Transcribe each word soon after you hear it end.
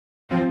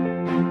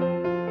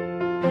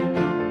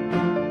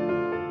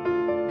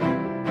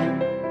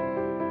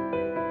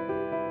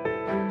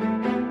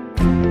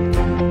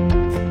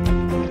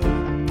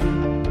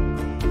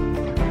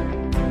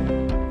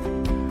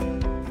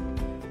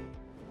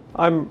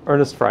I'm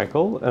Ernest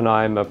Fraenkel, and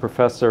I'm a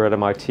professor at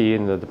MIT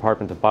in the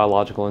Department of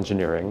Biological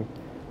Engineering.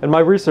 And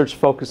my research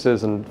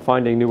focuses on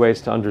finding new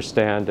ways to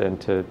understand and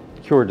to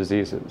cure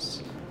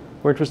diseases.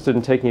 We're interested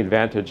in taking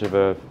advantage of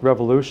a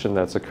revolution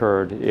that's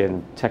occurred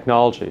in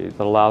technology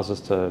that allows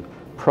us to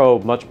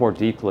probe much more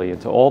deeply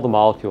into all the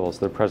molecules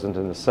that are present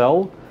in the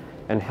cell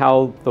and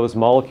how those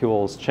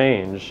molecules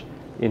change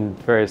in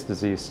various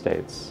disease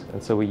states.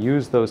 And so we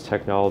use those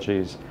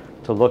technologies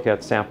to look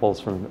at samples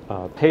from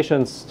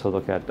patients, to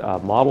look at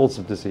models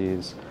of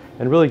disease,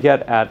 and really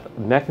get at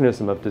the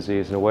mechanism of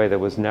disease in a way that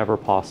was never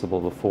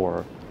possible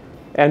before.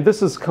 And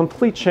this is a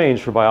complete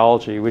change for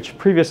biology, which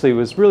previously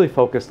was really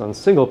focused on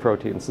single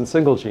proteins and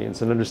single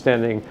genes and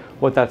understanding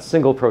what that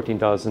single protein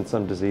does in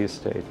some disease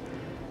state.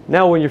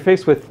 Now, when you're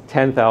faced with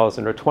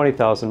 10,000 or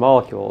 20,000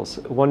 molecules,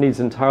 one needs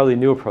an entirely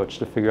new approach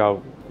to figure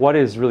out what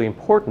is really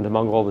important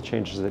among all the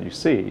changes that you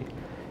see.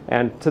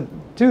 And to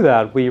do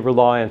that, we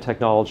rely on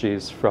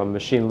technologies from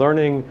machine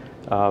learning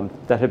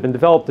that have been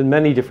developed in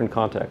many different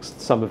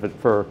contexts, some of it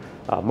for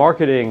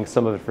marketing,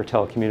 some of it for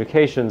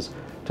telecommunications,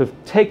 to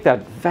take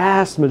that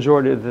vast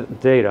majority of the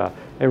data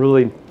and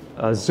really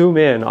zoom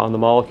in on the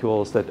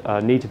molecules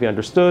that need to be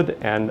understood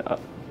and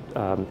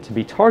to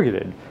be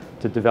targeted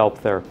to develop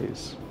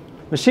therapies.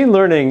 Machine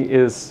learning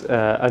is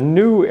a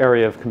new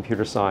area of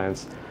computer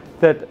science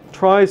that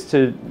tries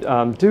to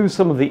do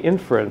some of the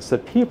inference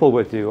that people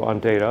would do on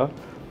data,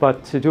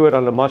 but to do it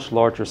on a much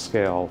larger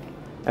scale.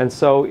 And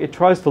so it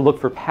tries to look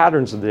for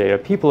patterns in the data.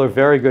 People are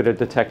very good at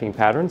detecting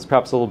patterns,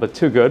 perhaps a little bit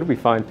too good. We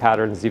find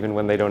patterns even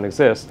when they don't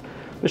exist.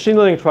 Machine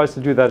learning tries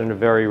to do that in a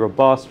very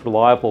robust,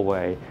 reliable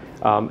way,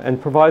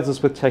 and provides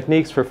us with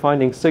techniques for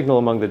finding signal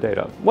among the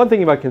data. One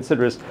thing you might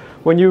consider is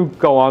when you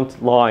go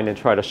online and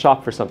try to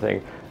shop for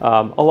something,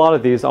 a lot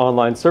of these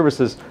online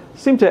services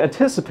seem to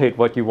anticipate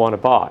what you want to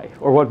buy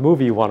or what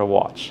movie you want to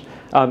watch.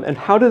 And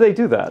how do they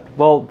do that?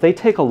 Well, they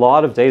take a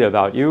lot of data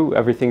about you,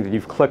 everything that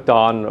you've clicked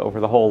on over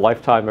the whole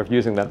lifetime of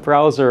using that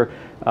browser,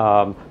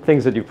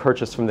 things that you've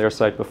purchased from their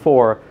site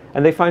before,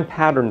 and they find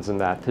patterns in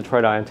that to try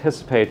to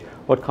anticipate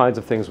what kinds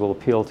of things will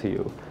appeal to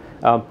you.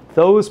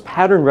 Those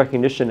pattern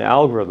recognition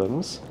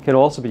algorithms can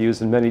also be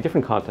used in many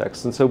different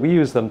contexts, and so we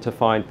use them to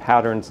find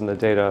patterns in the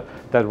data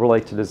that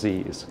relate to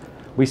disease.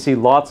 We see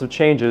lots of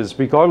changes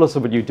regardless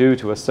of what you do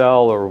to a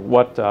cell or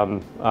what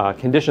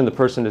condition the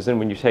person is in.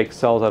 When you take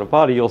cells out of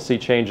body, you'll see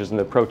changes in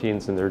their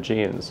proteins and their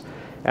genes.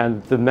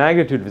 And the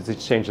magnitude of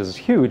these changes is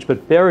huge,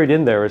 but buried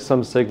in there is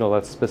some signal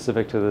that's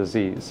specific to the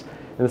disease.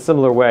 In a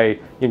similar way,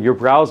 your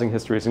browsing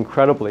history is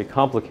incredibly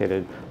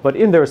complicated, but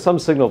in there is some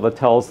signal that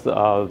tells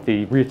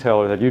the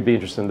retailer that you'd be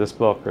interested in this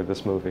book or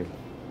this movie.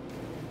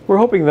 We're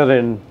hoping that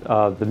in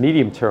the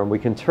medium term, we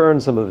can turn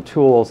some of the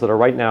tools that are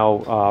right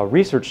now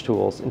research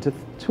tools into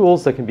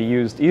tools that can be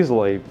used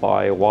easily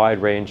by a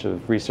wide range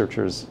of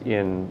researchers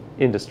in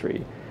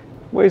industry.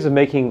 Ways of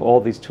making all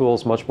these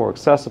tools much more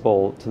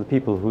accessible to the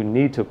people who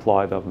need to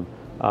apply them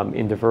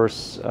in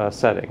diverse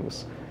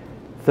settings.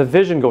 The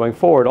vision going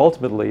forward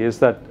ultimately is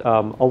that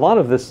a lot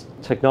of this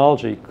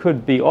technology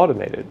could be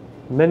automated.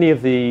 Many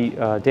of the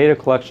data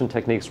collection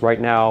techniques right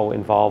now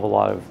involve a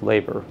lot of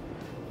labor.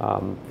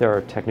 There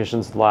are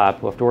technicians in the lab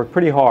who have to work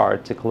pretty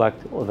hard to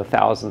collect the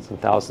thousands and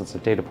thousands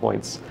of data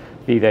points,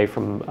 be they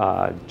from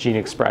gene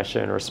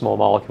expression or small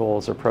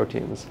molecules or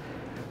proteins.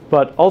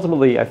 But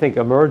ultimately, I think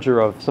a merger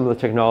of some of the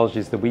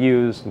technologies that we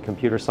use in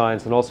computer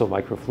science and also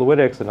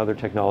microfluidics and other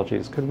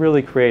technologies could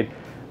really create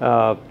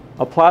a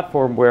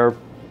platform where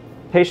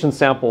patient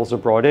samples are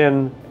brought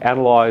in,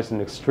 analyzed in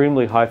an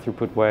extremely high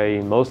throughput way,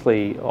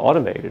 mostly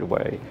automated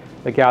way,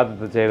 that gather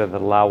the data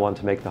that allow one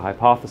to make the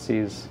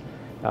hypotheses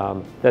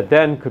that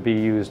then could be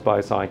used by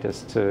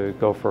scientists to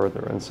go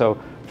further. And so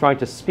trying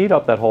to speed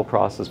up that whole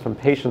process from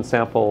patient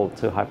sample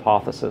to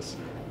hypothesis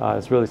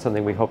is really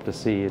something we hope to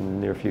see in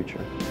the near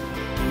future.